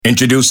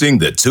Introducing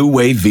the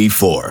Two-Way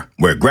V4,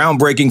 where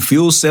groundbreaking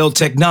fuel cell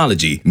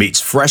technology meets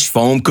fresh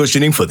foam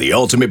cushioning for the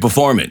ultimate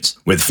performance.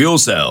 With fuel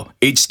cell,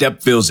 each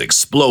step feels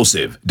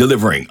explosive,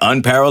 delivering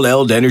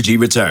unparalleled energy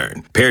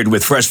return. Paired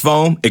with fresh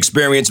foam,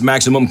 experience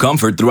maximum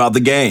comfort throughout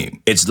the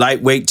game. Its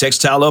lightweight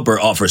textile upper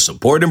offers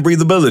support and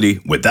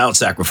breathability without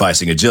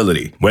sacrificing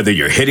agility. Whether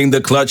you're hitting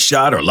the clutch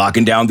shot or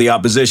locking down the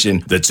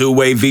opposition, the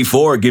Two-Way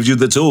V4 gives you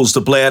the tools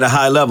to play at a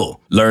high level.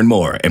 Learn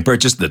more and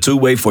purchase the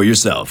Two-Way for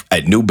yourself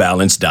at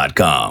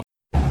newbalance.com.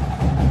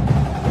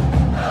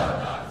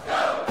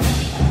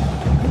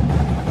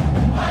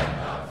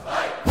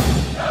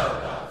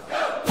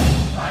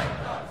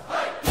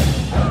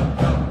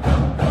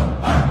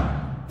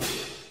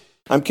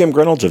 I'm Kim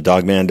Grinolds of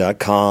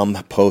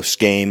Dogman.com.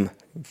 Post-game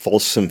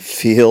Folsom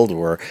Field,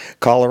 where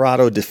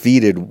Colorado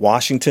defeated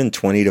Washington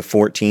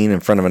 20-14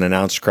 in front of an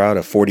announced crowd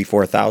of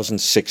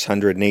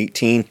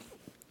 44,618.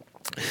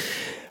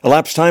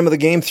 Elapsed time of the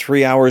game,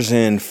 3 hours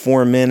and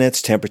 4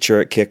 minutes.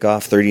 Temperature at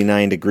kickoff,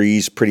 39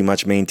 degrees. Pretty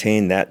much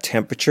maintained that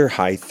temperature.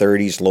 High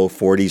 30s, low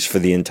 40s for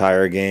the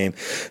entire game.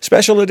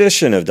 Special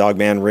edition of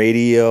Dogman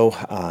Radio.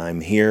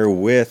 I'm here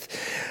with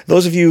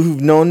those of you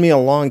who've known me a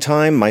long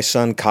time. My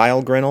son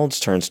Kyle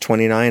Grinolds turns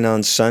 29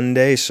 on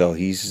Sunday, so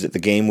he's at the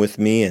game with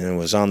me and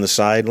was on the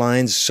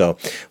sidelines. So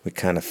we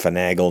kind of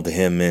finagled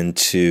him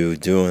into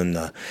doing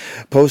the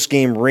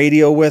post-game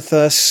radio with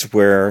us,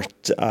 where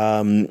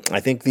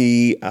I think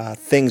the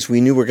things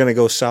we knew were going to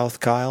go south,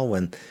 Kyle,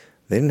 when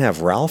they didn't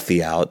have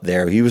Ralphie out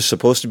there. He was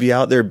supposed to be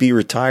out there, be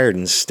retired.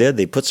 Instead,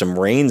 they put some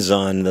reins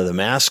on the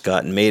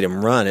mascot and made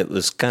him run. It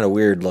was kind of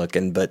weird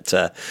looking, but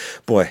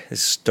boy, it's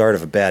the start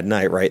of a bad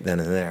night right then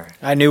and there.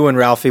 I knew when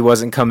Ralphie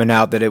wasn't coming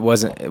out that it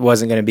wasn't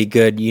going to be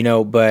good,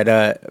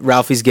 but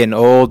Ralphie's getting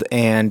old,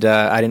 and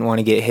I didn't want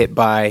to get hit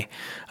by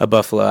a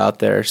buffalo out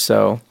there,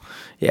 so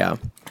yeah.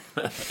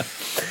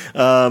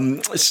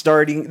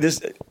 Starting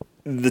this...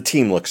 The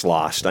team looks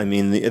lost. I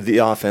mean, the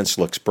offense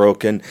looks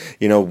broken.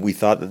 We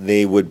thought that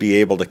they would be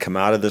able to come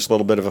out of this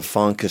little bit of a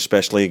funk,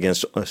 especially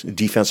against a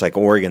defense like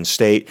Oregon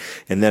State,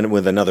 and then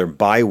with another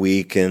bye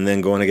week, and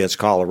then going against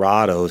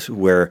Colorado,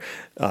 where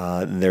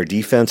their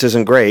defense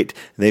isn't great.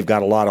 They've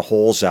got a lot of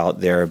holes out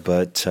there,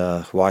 but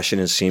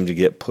Washington seemed to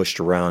get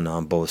pushed around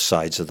on both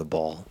sides of the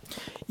ball.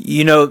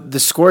 The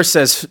score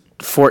says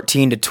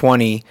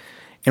 14-20,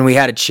 and we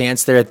had a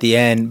chance there at the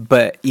end,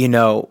 but,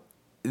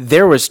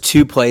 there was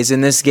two plays in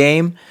this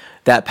game,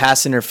 that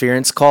pass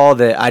interference call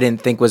that I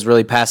didn't think was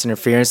really pass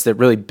interference that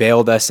really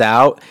bailed us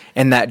out,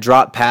 and that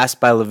drop pass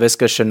by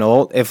Laviska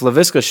Shenault. If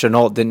Laviska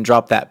Shenault didn't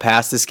drop that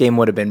pass, this game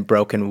would have been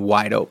broken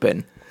wide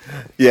open.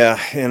 Yeah,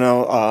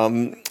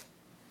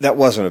 that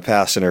wasn't a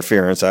pass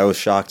interference. I was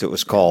shocked it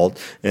was called.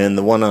 And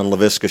the one on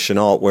Laviska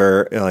Shenault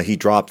where he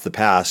dropped the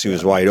pass, he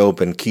was wide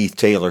open. Keith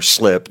Taylor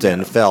slipped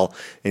and fell,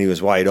 and he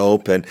was wide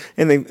open.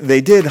 And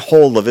they did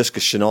hold Laviska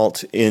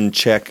Shenault in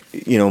check,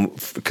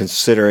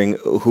 considering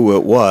who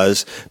it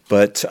was.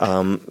 But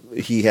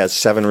he has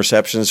 7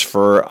 receptions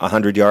for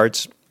 100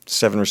 yards,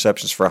 7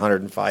 receptions for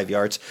 105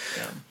 yards.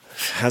 Yeah.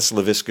 That's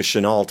Laviska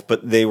Shenault,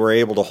 but they were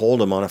able to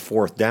hold him on a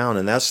 4th down,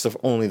 and that's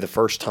only the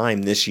first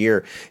time this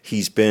year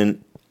he's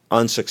been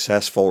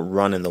unsuccessful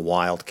running the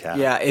Wildcat.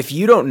 Yeah, if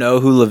you don't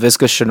know who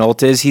Laviska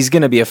Shenault is, he's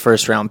going to be a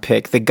first-round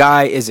pick. The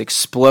guy is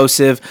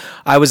explosive.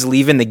 I was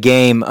leaving the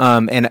game,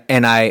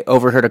 and I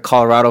overheard a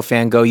Colorado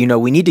fan go,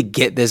 we need to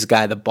get this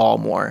guy the ball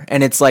more.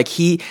 And it's like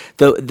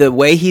the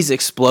way he's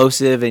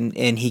explosive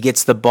and he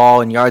gets the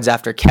ball and yards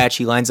after catch,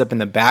 he lines up in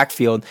the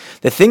backfield.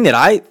 The thing that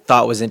I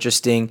thought was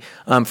interesting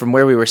from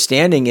where we were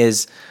standing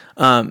is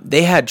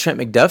they had Trent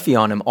McDuffie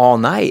on him all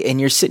night, and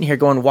you're sitting here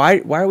going, why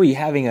are we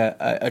having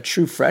a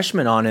true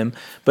freshman on him?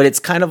 But it's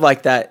kind of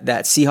like that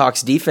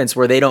Seahawks defense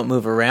where they don't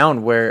move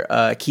around,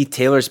 where Keith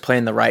Taylor's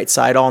playing the right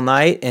side all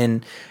night,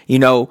 and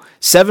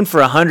 7 for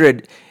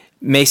 100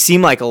 may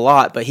seem like a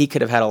lot, but he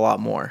could have had a lot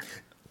more.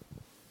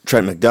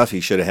 Trent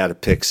McDuffie should have had a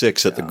pick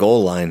 6 at the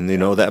goal line.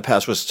 That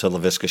pass was to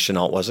Laviska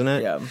Shenault, wasn't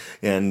it? Yeah.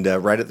 And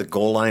right at the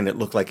goal line, it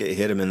looked like it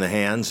hit him in the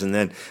hands. And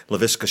then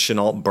Laviska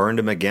Shenault burned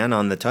him again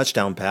on the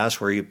touchdown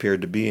pass, where he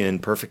appeared to be in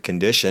perfect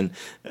condition,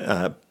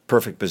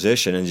 perfect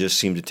position, and just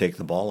seemed to take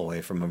the ball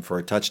away from him for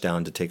a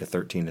touchdown to take a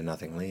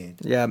 13-0 lead.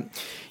 Yeah.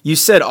 You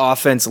said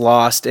offense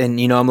lost,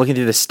 and, I'm looking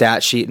through the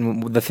stat sheet,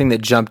 and the thing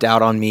that jumped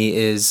out on me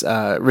is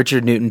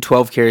Richard Newton,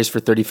 12 carries for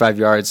 35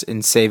 yards,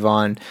 and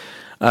Savon,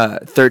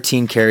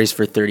 13 carries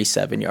for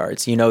 37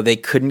 yards. They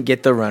couldn't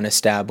get the run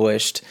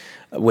established,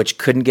 which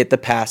couldn't get the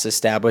pass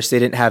established. They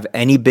didn't have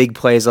any big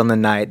plays on the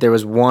night. There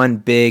was one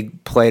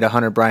big play to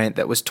Hunter Bryant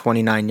that was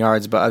 29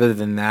 yards, but other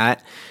than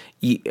that,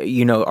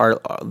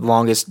 our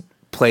longest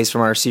plays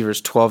from our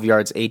receivers, 12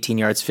 yards, 18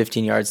 yards,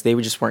 15 yards, they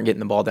just weren't getting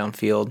the ball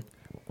downfield.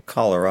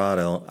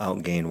 Colorado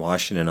outgained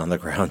Washington on the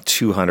ground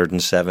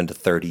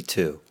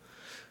 207-32.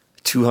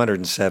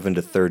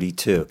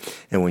 207-32.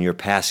 And when your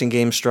passing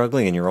game's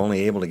struggling and you're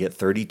only able to get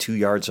 32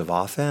 yards of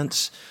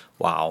offense,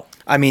 wow.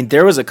 I mean,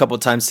 there was a couple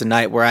times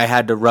tonight where I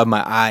had to rub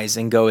my eyes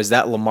and go, is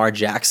that Lamar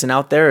Jackson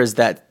out there? Or is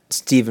that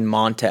Steven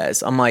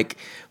Montez. I'm like,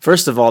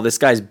 first of all, this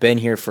guy's been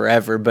here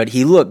forever, but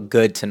he looked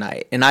good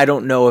tonight. And I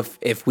don't know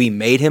if we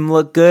made him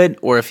look good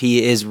or if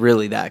he is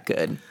really that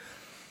good.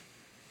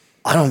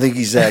 I don't think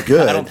he's that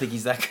good. I don't think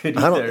he's that good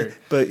either.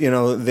 But,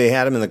 they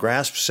had him in the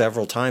grasp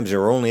several times. They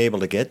were only able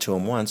to get to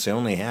him once. They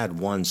only had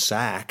one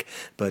sack,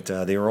 but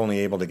they were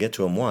only able to get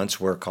to him once,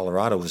 where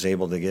Colorado was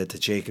able to get to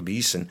Jacob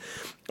Eason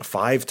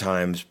 5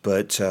 times.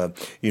 But,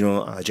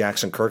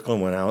 Jackson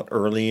Kirkland went out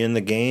early in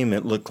the game.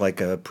 It looked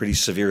like a pretty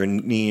severe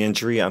knee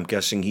injury. I'm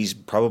guessing he's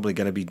probably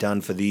going to be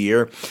done for the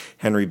year.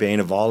 Henry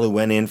Bainivalu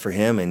went in for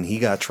him, and he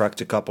got trucked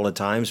a couple of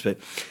times. But,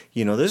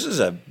 this is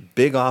a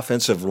big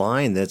offensive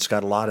line that's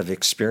got a lot of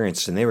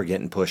experience, and they were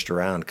getting pushed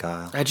around,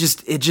 Kyle.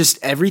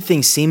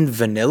 Everything seemed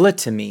vanilla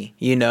to me.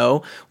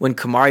 When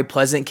Kamari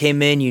Pleasant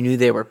came in, you knew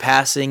they were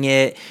passing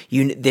it.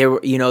 They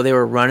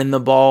were running the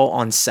ball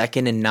on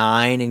 2nd and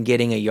 9 and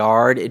getting a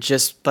yard. It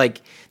just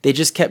they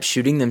just kept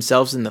shooting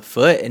themselves in the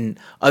foot. And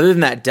other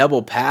than that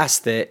double pass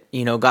that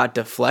got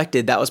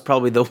deflected, that was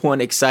probably the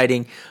one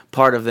exciting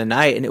part of the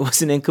night, and it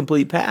was an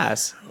incomplete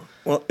pass.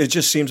 Well, it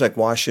just seems like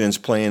Washington's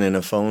playing in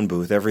a phone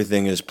booth.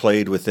 Everything is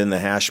played within the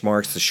hash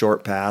marks, the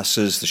short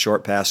passes, the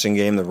short passing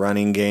game, the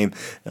running game.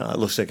 It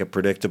looks like a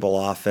predictable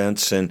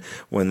offense, and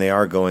when they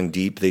are going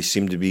deep, they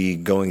seem to be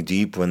going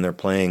deep when they're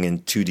playing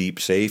in 2 deep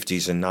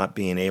safeties and not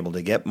being able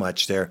to get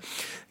much there.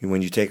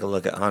 When you take a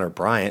look at Hunter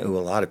Bryant, who a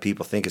lot of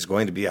people think is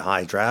going to be a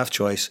high draft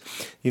choice,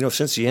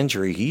 since the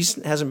injury, he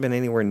hasn't been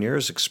anywhere near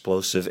as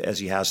explosive as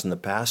he has in the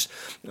past.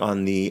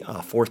 On the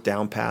 4th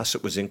down pass,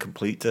 it was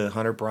incomplete to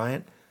Hunter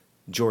Bryant.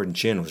 Jordan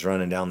Chin was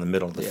running down the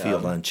middle of the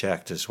field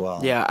unchecked as well.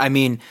 Yeah, I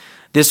mean,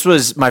 this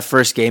was my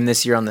first game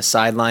this year on the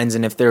sidelines,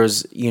 and if there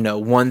was,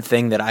 one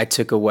thing that I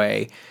took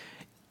away,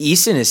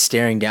 Eason is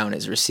staring down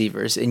his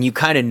receivers, and you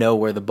kind of know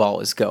where the ball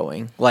is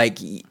going. Like,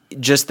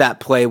 just that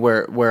play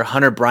where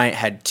Hunter Bryant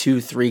had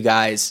 2-3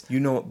 guys.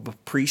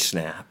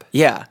 Pre-snap.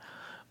 Yeah,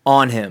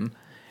 on him.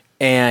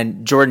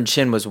 And Jordan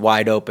Chin was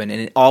wide open,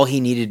 and all he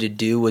needed to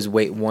do was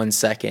wait 1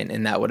 second,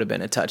 and that would have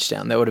been a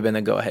touchdown. That would have been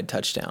a go-ahead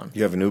touchdown.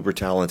 You have an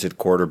uber-talented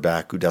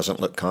quarterback who doesn't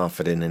look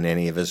confident in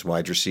any of his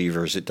wide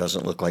receivers. It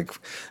doesn't look like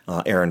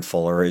Aaron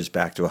Fuller is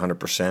back to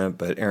 100%,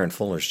 but Aaron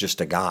Fuller's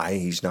just a guy.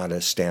 He's not a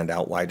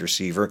standout wide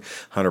receiver.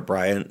 Hunter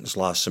Bryant has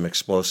lost some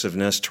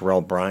explosiveness. Terrell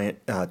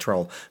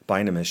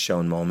Bynum has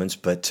shown moments,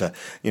 but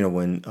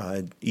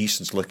when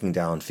Easton's looking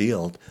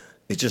downfield,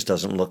 it just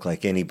doesn't look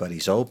like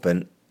anybody's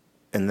open.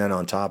 And then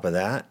on top of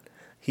that,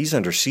 he's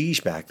under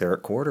siege back there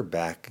at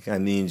quarterback. I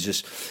mean,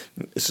 this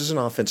is an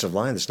offensive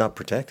line that's not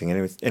protecting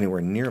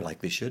anywhere near like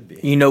they should be.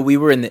 We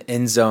were in the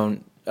end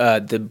zone,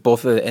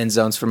 both of the end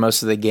zones for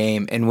most of the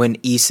game. And when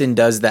Eason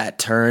does that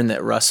turn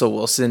that Russell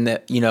Wilson,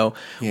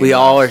 we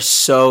all are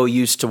so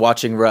used to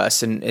watching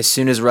Russ. And as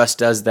soon as Russ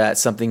does that,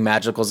 something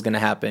magical is going to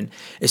happen.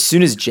 As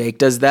soon as Jake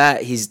does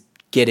that, he's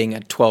getting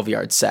a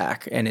 12-yard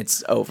sack, and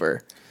it's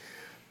over.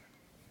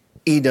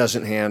 He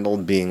doesn't handle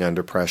being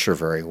under pressure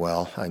very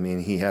well. I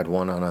mean, he had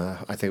one on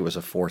I think it was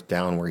a 4th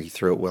down where he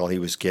threw it well. He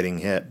was getting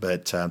hit,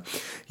 but,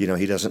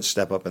 he doesn't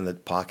step up in the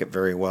pocket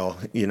very well,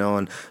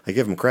 and I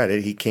give him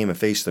credit. He came and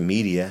faced the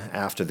media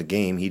after the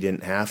game. He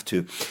didn't have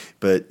to,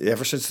 but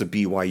ever since the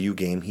BYU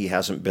game, he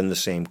hasn't been the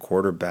same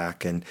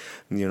quarterback. And,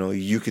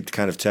 you could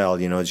kind of tell,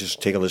 just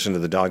take a listen to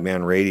the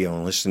Dogman radio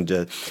and listen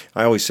to,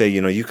 I always say,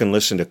 you can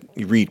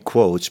read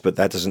quotes, but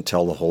that doesn't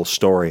tell the whole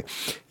story.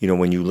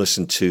 When you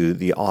listen to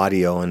the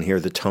audio and hear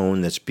the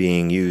tone that's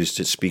being used,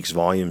 it speaks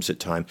volumes at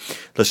times.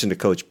 Listen to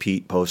Coach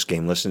Pete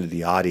post-game, listen to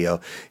the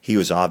audio. He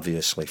was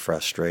obviously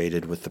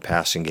frustrated with the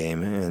passing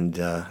game. And,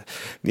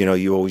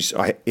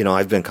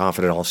 I've been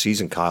confident all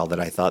season, Kyle, that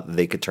I thought that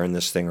they could turn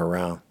this thing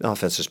around. The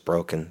offense is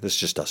broken. This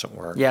just doesn't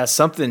work. Yeah,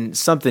 something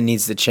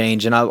needs to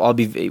change. And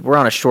we're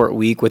on a short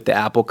week with the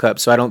Apple Cup,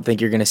 so I don't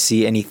think you're going to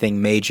see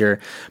anything major.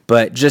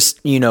 But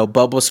just,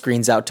 bubble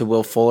screens out to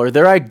Will Fuller.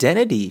 Their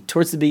identity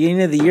towards the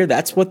beginning of the year,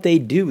 that's what they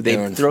do.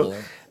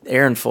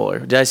 Aaron Fuller.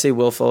 Did I say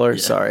Will Fuller? Yeah.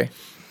 Sorry.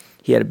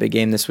 He had a big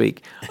game this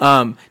week.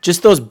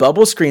 Just those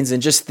bubble screens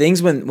and just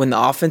things when the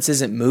offense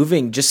isn't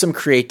moving, just some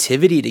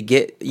creativity to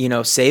get,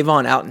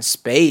 Savon out in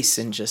space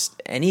and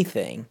just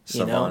anything.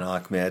 Savon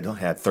Ahmed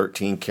had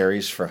 13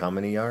 carries for how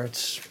many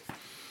yards?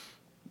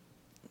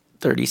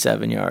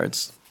 37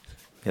 yards.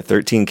 Yeah,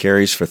 13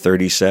 carries for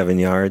 37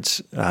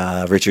 yards.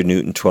 Richard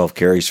Newton, 12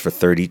 carries for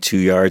 32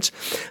 yards.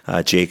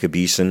 Jacob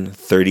Eason,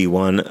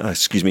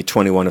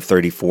 21 of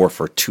 34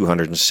 for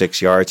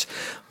 206 yards.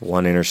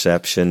 1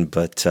 interception,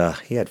 but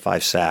he had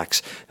 5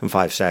 sacks. And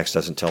 5 sacks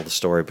doesn't tell the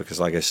story because,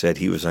 like I said,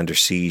 he was under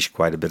siege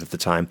quite a bit at the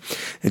time.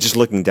 And just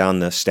looking down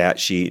the stat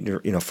sheet,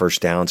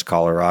 first downs,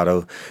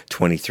 Colorado,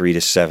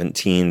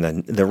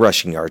 23-17. The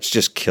rushing yards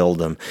just killed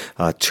them.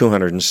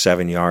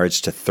 207 yards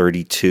to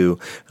 32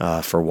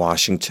 for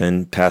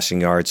Washington.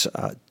 Passing yards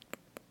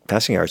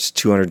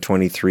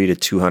 223 to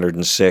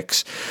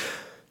 206.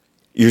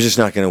 You're just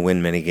not going to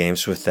win many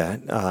games with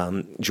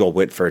that. Joel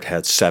Whitford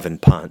had 7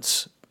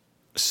 punts.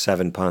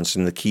 7 punts.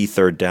 And the key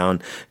third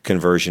down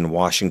conversion,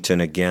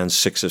 Washington again,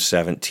 6 of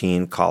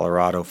 17,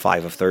 Colorado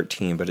 5 of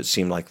 13. But it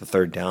seemed like the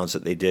third downs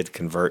that they did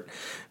convert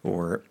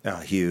were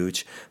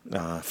huge.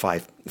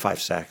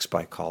 Five sacks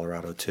by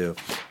Colorado too.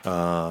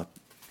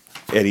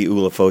 Eddie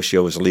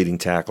Ulofoshio was a leading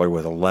tackler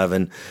with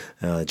 11,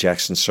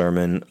 Jackson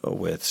Sermon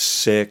with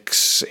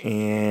 6,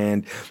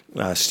 and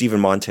Stephen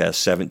Montez,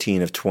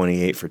 17 of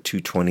 28 for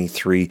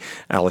 223.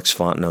 Alex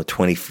Fontenot,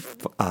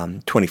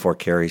 24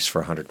 carries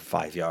for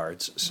 105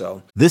 yards.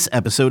 So this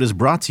episode is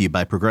brought to you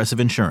by Progressive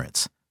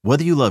Insurance.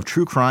 Whether you love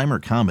true crime or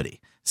comedy,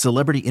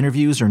 celebrity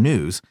interviews or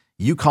news,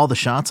 you call the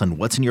shots on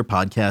what's in your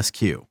podcast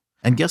queue.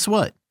 And guess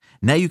what?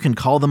 Now you can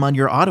call them on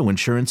your auto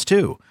insurance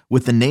too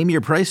with the Name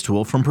Your Price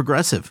tool from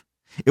Progressive.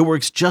 It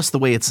works just the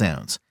way it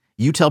sounds.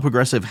 You tell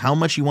Progressive how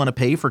much you want to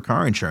pay for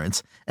car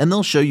insurance, and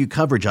they'll show you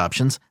coverage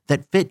options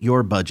that fit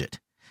your budget.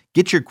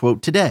 Get your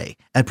quote today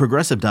at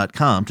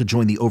Progressive.com to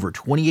join the over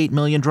 28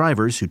 million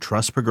drivers who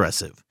trust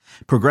Progressive.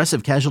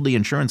 Progressive Casualty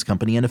Insurance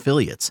Company and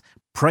Affiliates.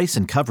 Price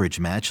and coverage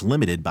match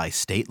limited by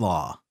state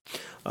law.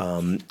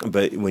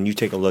 But when you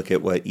take a look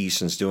at what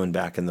Eason's doing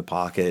back in the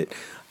pocket,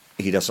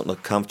 he doesn't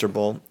look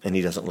comfortable, and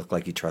he doesn't look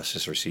like he trusts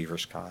his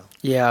receivers, Kyle.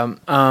 Yeah,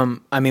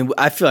 I mean,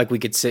 I feel like we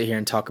could sit here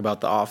and talk about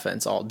the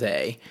offense all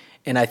day,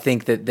 and I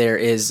think that there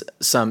is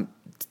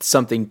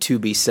something to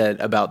be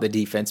said about the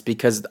defense,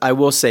 because I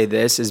will say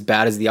this, as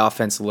bad as the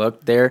offense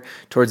looked there,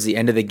 towards the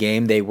end of the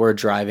game, they were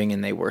driving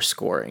and they were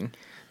scoring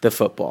the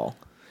football.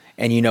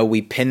 And,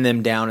 we pin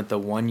them down at the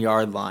 1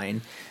 yard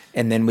line,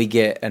 and then we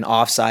get an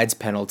offsides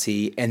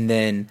penalty, and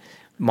then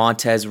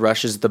Montez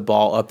rushes the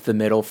ball up the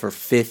middle for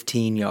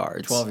 15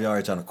 yards. 12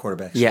 yards on a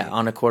quarterback sneak. Yeah,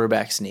 on a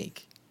quarterback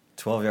sneak.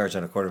 12 yards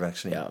on a quarterback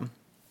sneak.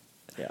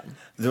 Yeah.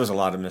 There was a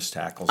lot of missed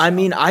tackles. I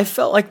mean, I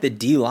felt like the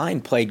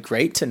D-line played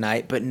great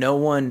tonight, but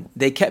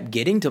they kept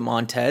getting to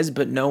Montez,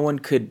 but no one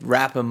could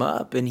wrap him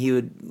up, and he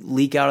would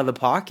leak out of the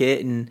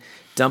pocket and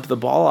dump the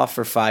ball off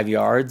for 5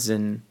 yards,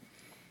 and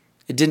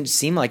it didn't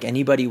seem like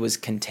anybody was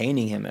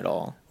containing him at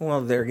all. Well,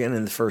 there again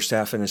in the first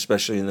half, and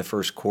especially in the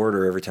first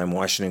quarter, every time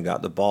Washington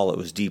got the ball, it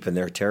was deep in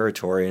their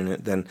territory. And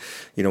then,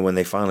 when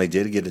they finally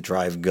did get a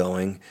drive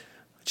going,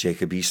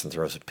 Jacob Eason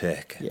throws a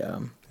pick.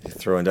 Yeah. They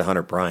throw into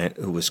Hunter Bryant,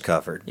 who was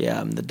covered.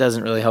 Yeah, that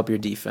doesn't really help your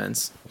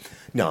defense.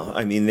 No,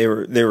 I mean, they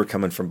were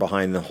coming from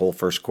behind the whole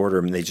first quarter,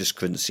 and they just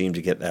couldn't seem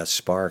to get that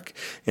spark.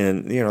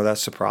 And,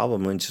 that's the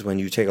problem. When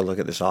you take a look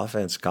at this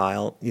offense,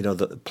 Kyle,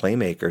 the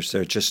playmakers,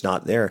 they're just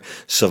not there.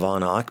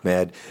 Savon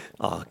Ahmed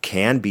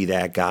can be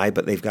that guy,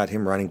 but they've got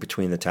him running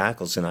between the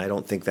tackles, and I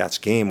don't think that's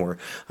game where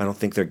I don't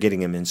think they're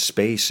getting him in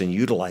space and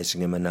utilizing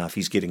him enough.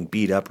 He's getting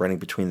beat up running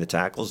between the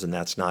tackles, and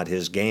that's not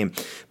his game.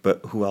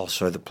 But who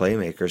else are the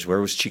playmakers? Where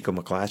was Chico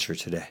McClatcher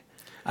today?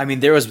 I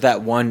mean, there was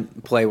that one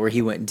play where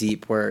he went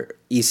deep where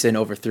Eason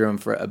overthrew him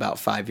for about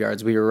 5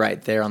 yards. We were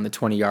right there on the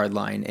 20-yard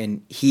line,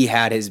 and he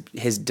had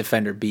his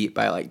defender beat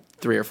by like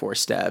 3 or 4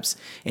 steps,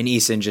 and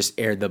Eason just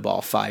aired the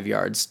ball 5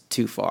 yards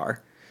too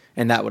far,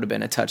 and that would have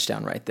been a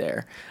touchdown right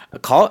there.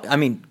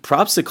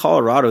 Props to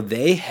Colorado.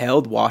 They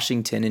held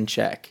Washington in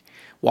check.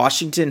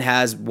 Washington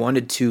has 1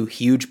 to 2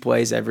 huge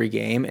plays every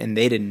game, and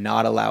they did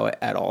not allow it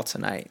at all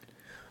tonight.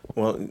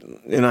 Well,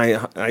 and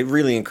I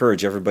really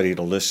encourage everybody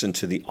to listen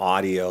to the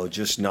audio,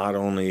 just not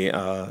only,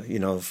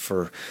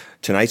 for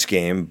tonight's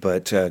game,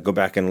 but go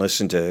back and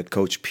listen to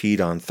Coach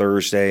Pete on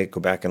Thursday, go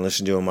back and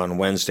listen to him on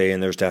Wednesday,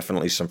 and there's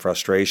definitely some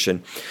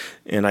frustration.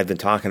 And I've been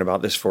talking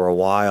about this for a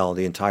while,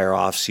 the entire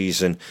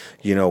offseason.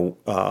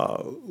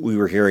 We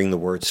were hearing the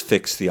words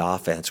fix the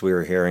offense. We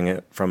were hearing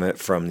it from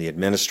the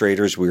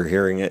administrators. We were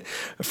hearing it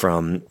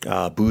from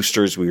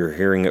boosters. We were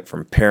hearing it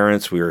from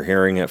parents. We were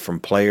hearing it from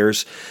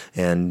players.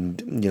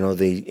 And,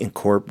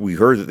 we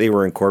heard that they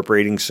were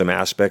incorporating some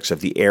aspects of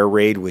the air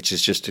raid, which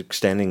is just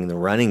extending the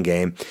running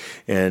game.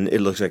 And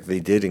it looks like they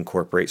did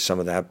incorporate some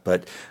of that,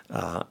 but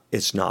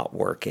it's not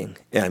working.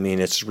 I mean,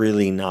 it's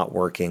really not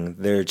working.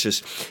 They're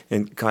just,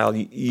 and Kyle,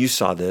 you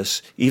saw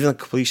this, even the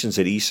completions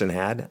that Eason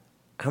had,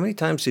 how many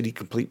times did he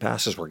complete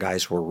passes where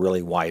guys were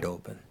really wide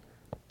open?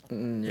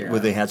 Where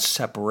they had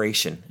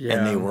separation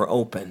and they were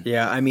open.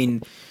 Yeah, I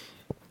mean,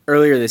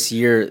 earlier this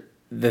year,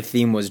 the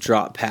theme was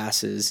drop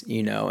passes,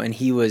 and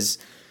he was,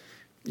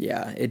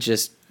 it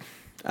just,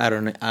 I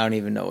don't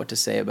even know what to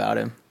say about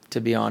him, to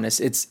be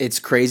honest. It's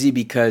crazy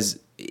because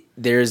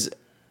there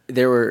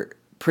were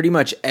pretty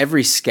much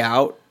every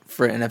scout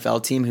for an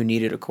NFL team who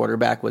needed a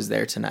quarterback was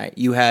there tonight.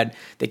 You had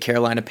the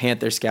Carolina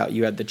Panther scout,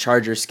 you had the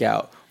Charger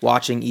scout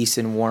watching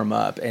Eason warm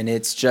up, and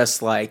it's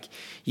just like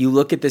you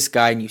look at this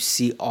guy and you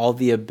see all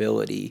the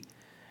ability,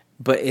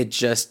 but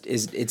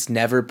it's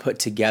never put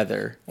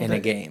together in a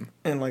game.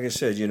 And like I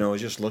said, it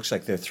just looks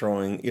like they're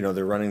throwing,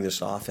 they're running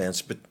this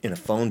offense, but in a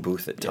phone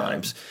booth at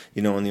times,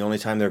 and the only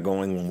time they're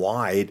going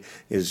wide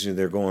is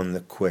they're going the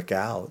quick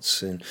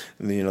outs. And,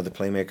 the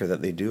playmaker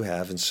that they do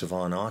have in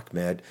Savon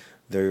Ahmed,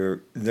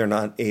 they're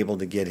not able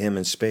to get him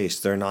in space.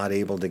 They're not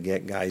able to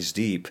get guys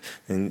deep.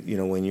 And,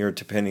 when you're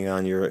depending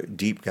on your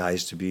deep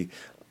guys to be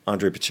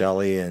Andre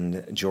Pacelli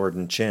and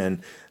Jordan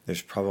Chin,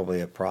 there's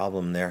probably a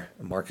problem there.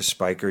 Marcus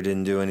Spiker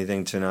didn't do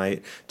anything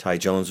tonight. Ty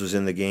Jones was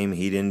in the game.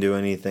 He didn't do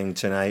anything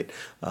tonight.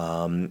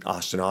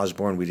 Austin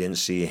Osborne, we didn't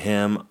see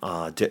him.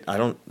 I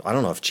don't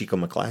know if Chico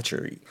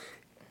McClatcher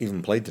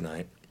even played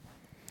tonight.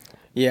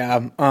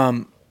 Yeah,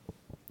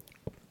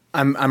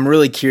 I'm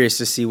really curious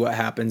to see what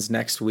happens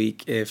next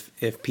week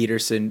if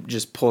Peterson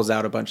just pulls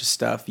out a bunch of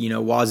stuff.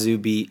 Wazoo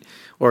beat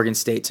Oregon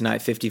State tonight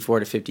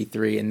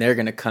 54-53, and they're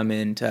going to come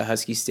into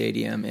Husky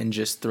Stadium and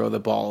just throw the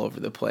ball over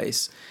the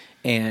place.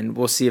 And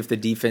we'll see if the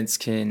defense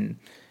can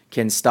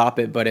stop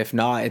it. But if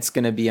not, it's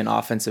going to be an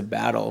offensive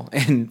battle.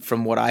 And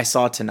from what I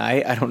saw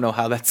tonight, I don't know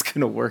how that's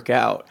going to work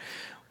out.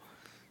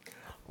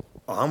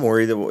 I'm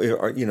worried that,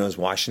 is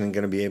Washington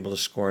going to be able to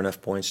score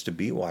enough points to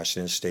beat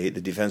Washington State?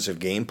 The defensive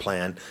game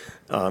plan,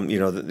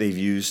 that they've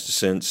used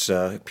since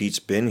Pete's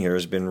been here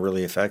has been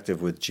really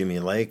effective with Jimmy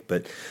Lake.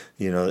 But,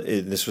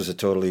 this was a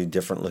totally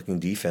different looking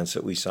defense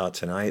that we saw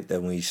tonight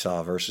than we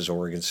saw versus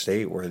Oregon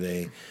State, where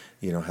they,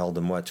 held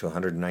them, to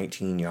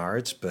 119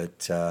 yards.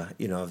 But,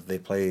 if they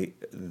play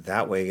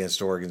that way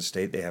against Oregon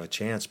State, they have a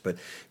chance. But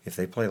if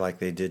they play like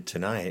they did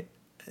tonight,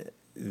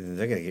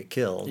 they're going to get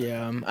killed.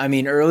 Yeah. I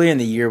mean, early in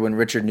the year when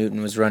Richard Newton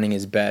was running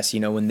his best,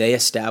 when they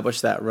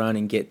establish that run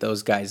and get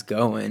those guys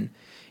going,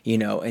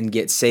 and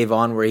get Save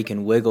On where he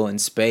can wiggle in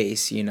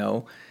space,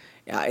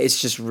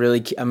 it's just really,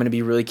 I'm going to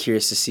be really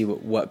curious to see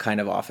what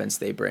kind of offense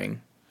they bring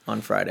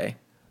on Friday.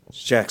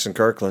 It's Jackson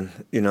Kirkland.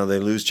 They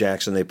lose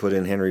Jackson. They put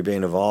in Henry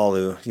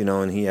Bainaval,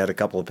 who, and he had a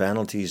couple of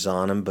penalties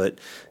on him, but,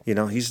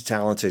 he's a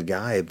talented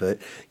guy. But,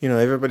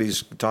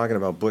 everybody's talking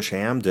about Bush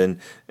Hamden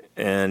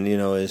and,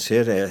 his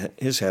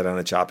head on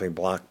a chopping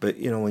block. But,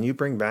 when you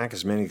bring back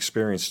as many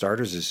experienced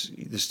starters as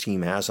this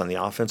team has on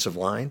the offensive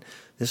line,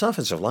 this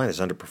offensive line has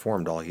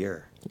underperformed all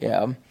year.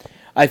 Yeah.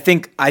 I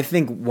think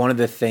one of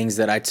the things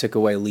that I took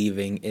away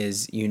leaving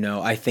is,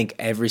 I think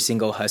every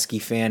single Husky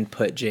fan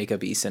put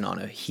Jacob Eason on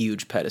a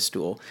huge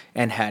pedestal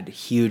and had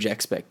huge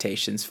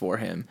expectations for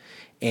him.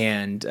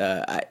 And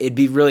it'd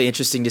be really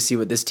interesting to see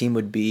what this team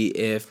would be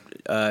if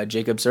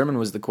Jacob Sirmon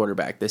was the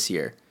quarterback this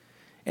year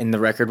and the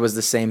record was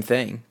the same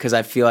thing. Because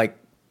I feel like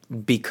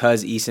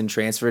because Eason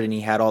transferred and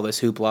he had all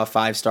this hoopla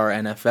 5-star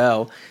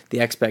NFL, the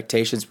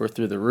expectations were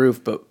through the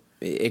roof, but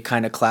it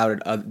kind of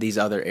clouded these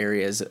other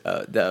areas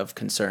of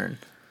concern.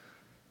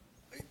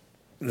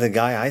 The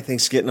guy I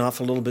think is getting off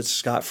a little bit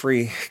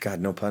scot-free, God,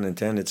 no pun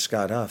intended,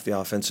 Scott Huff, the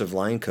offensive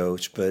line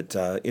coach. But,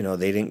 they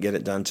didn't get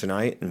it done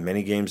tonight. In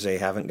many games they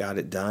haven't got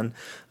it done.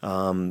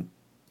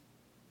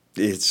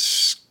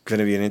 It's going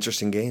to be an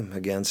interesting game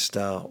against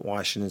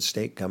Washington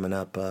State coming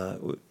up.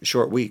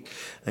 Short week.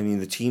 I mean,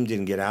 the team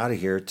didn't get out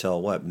of here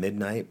till,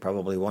 midnight,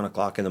 probably 1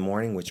 o'clock in the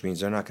morning, which means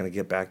they're not going to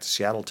get back to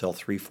Seattle till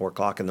 3, 4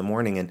 o'clock in the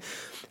morning. And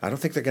I don't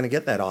think they're going to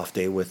get that off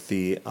day with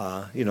the,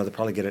 they'll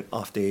probably get an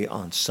off day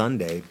on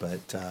Sunday,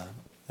 but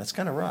that's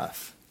kind of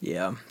rough.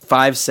 Yeah.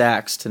 5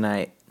 sacks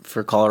tonight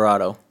for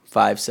Colorado.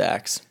 5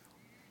 sacks.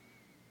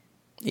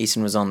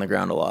 Eason was on the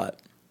ground a lot.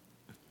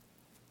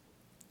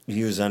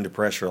 He was under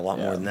pressure a lot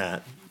more than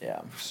that.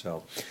 Yeah.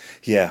 So,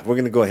 we're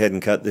going to go ahead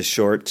and cut this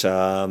short.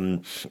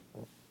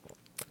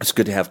 It's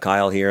good to have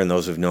Kyle here, and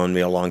those who've known me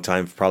a long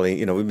time,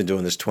 probably, we've been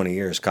doing this 20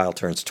 years. Kyle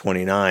turns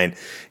 29.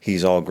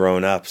 He's all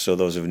grown up, so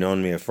those who've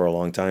known me for a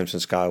long time,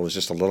 since Kyle was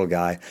just a little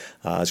guy,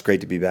 it's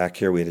great to be back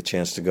here. We had a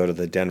chance to go to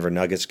the Denver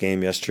Nuggets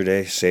game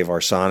yesterday, save our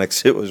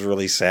Sonics. It was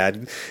really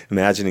sad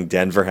imagining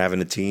Denver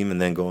having a team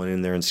and then going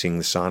in there and seeing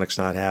the Sonics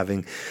not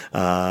having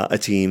a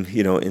team,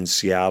 in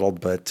Seattle.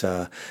 But,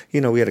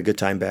 we had a good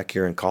time back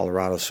here in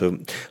Colorado. So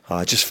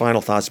just final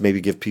thoughts,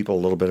 maybe give people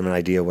a little bit of an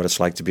idea what it's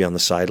like to be on the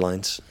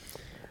sidelines.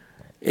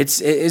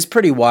 It's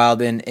pretty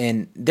wild,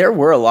 and there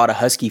were a lot of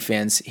Husky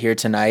fans here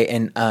tonight,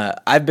 and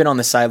I've been on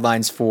the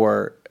sidelines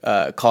for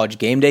college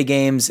game day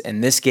games,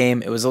 and this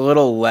game, it was a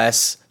little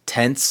less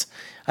tense.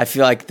 I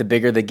feel like the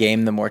bigger the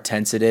game, the more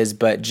tense it is,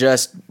 but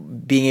just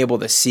being able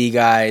to see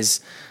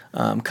guys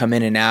come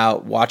in and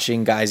out,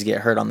 watching guys get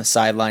hurt on the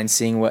sideline,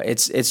 seeing what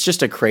it's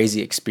just a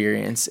crazy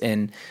experience,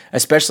 and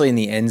especially in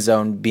the end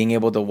zone, being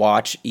able to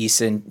watch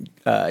Eason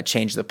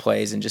change the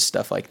plays and just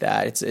stuff like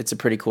that. It's a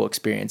pretty cool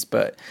experience.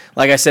 But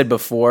like I said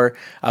before,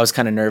 I was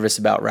kind of nervous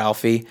about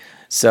Ralphie,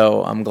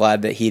 so I'm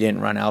glad that he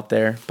didn't run out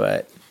there.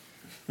 But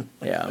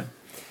yeah.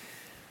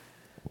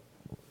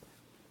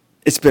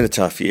 It's been a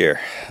tough year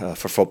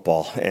for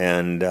football,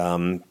 and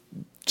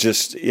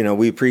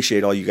we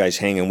appreciate all you guys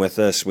hanging with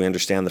us. We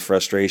understand the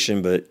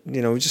frustration, but,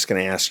 we're just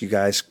going to ask you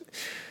guys,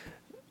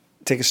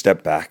 take a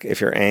step back. If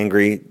you're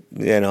angry,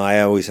 I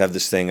always have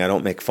this thing. I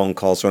don't make phone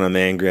calls when I'm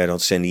angry. I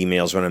don't send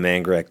emails when I'm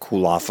angry. I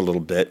cool off a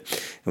little bit.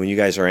 And when you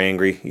guys are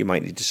angry, you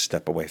might need to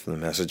step away from the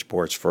message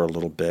boards for a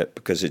little bit,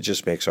 because it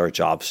just makes our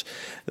jobs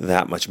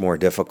that much more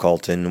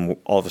difficult. And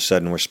all of a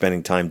sudden, we're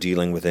spending time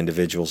dealing with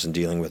individuals and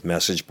dealing with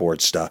message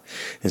board stuff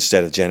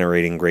instead of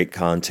generating great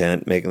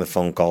content, making the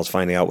phone calls,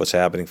 finding out what's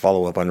happening,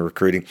 follow up on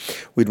recruiting.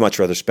 We'd much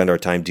rather spend our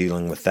time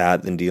dealing with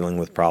that than dealing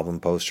with problem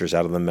posters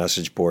out of the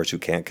message boards who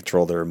can't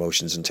control their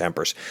emotions and tempers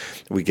tempers.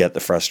 We get the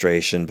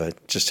frustration,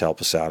 but just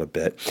help us out a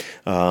bit.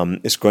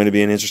 It's going to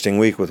be an interesting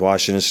week with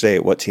Washington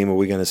State. What team are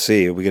we going to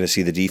see? Are we going to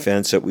see the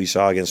defense that we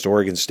saw against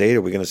Oregon State?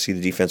 Are we going to see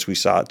the defense we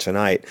saw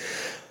tonight?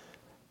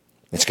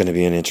 It's going to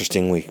be an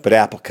interesting week. But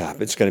Apple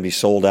Cup, it's going to be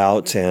sold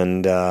out,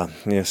 and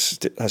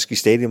Husky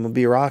Stadium will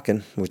be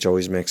rocking, which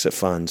always makes it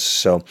fun.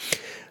 So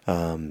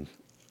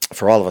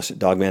for all of us at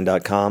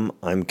Dogman.com,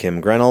 I'm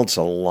Kim Grenolds,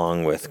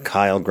 along with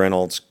Kyle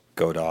Grenolds.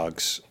 Go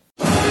Dogs.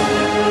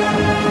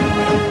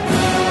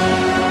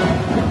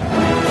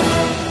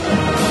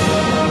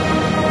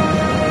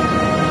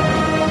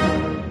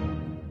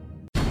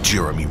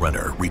 Jeremy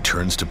Renner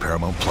returns to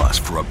Paramount Plus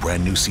for a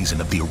brand new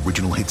season of the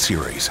original hit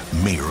series,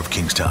 Mayor of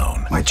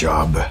Kingstown. My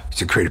job is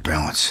to create a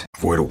balance,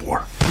 avoid a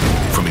war.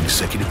 From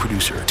executive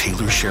producer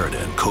Taylor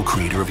Sheridan,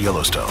 co-creator of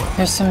Yellowstone.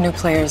 There's some new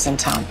players in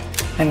town,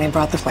 and they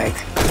brought the plague.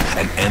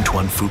 And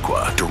Antoine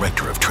Fuqua,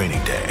 director of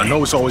Training Day. I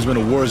know it's always been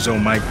a war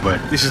zone, Mike, but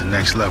this is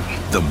next level.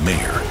 The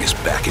Mayor is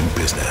back in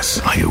business.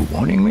 Are you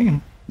warning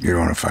me? You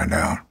don't want to find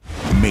out.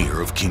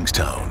 Mayor of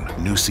Kingstown.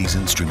 New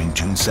season streaming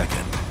June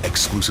 2nd,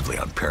 exclusively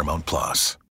on Paramount Plus.